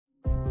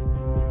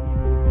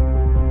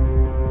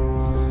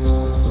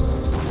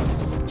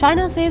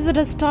China says it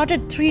has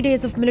started 3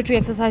 days of military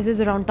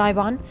exercises around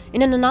Taiwan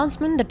in an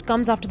announcement that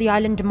comes after the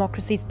island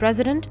democracy's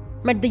president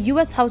met the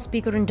US House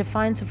Speaker in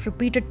defiance of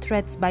repeated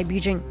threats by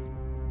Beijing.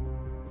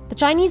 The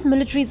Chinese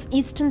military's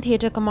Eastern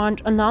Theater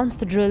Command announced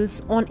the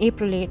drills on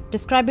April 8,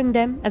 describing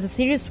them as a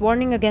serious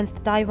warning against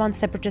the Taiwan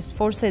separatist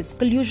forces'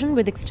 collusion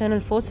with external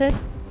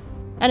forces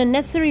and a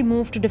necessary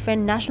move to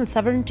defend national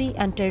sovereignty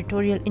and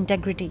territorial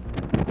integrity.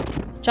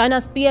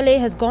 China's PLA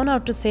has gone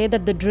out to say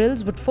that the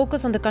drills would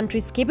focus on the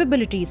country's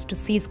capabilities to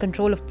seize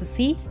control of the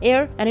sea,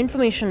 air, and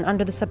information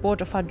under the support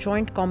of our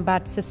joint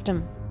combat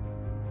system.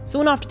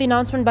 Soon after the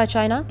announcement by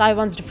China,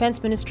 Taiwan's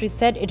defense ministry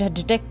said it had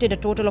detected a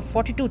total of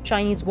 42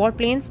 Chinese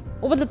warplanes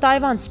over the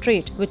Taiwan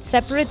Strait, which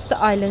separates the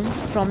island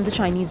from the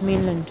Chinese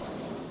mainland.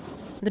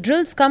 The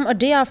drills come a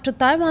day after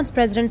Taiwan's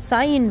President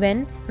Tsai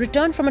Ing-wen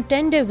returned from a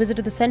 10-day visit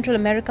to the Central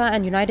America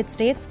and United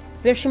States,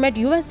 where she met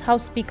US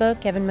House Speaker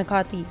Kevin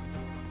McCarthy.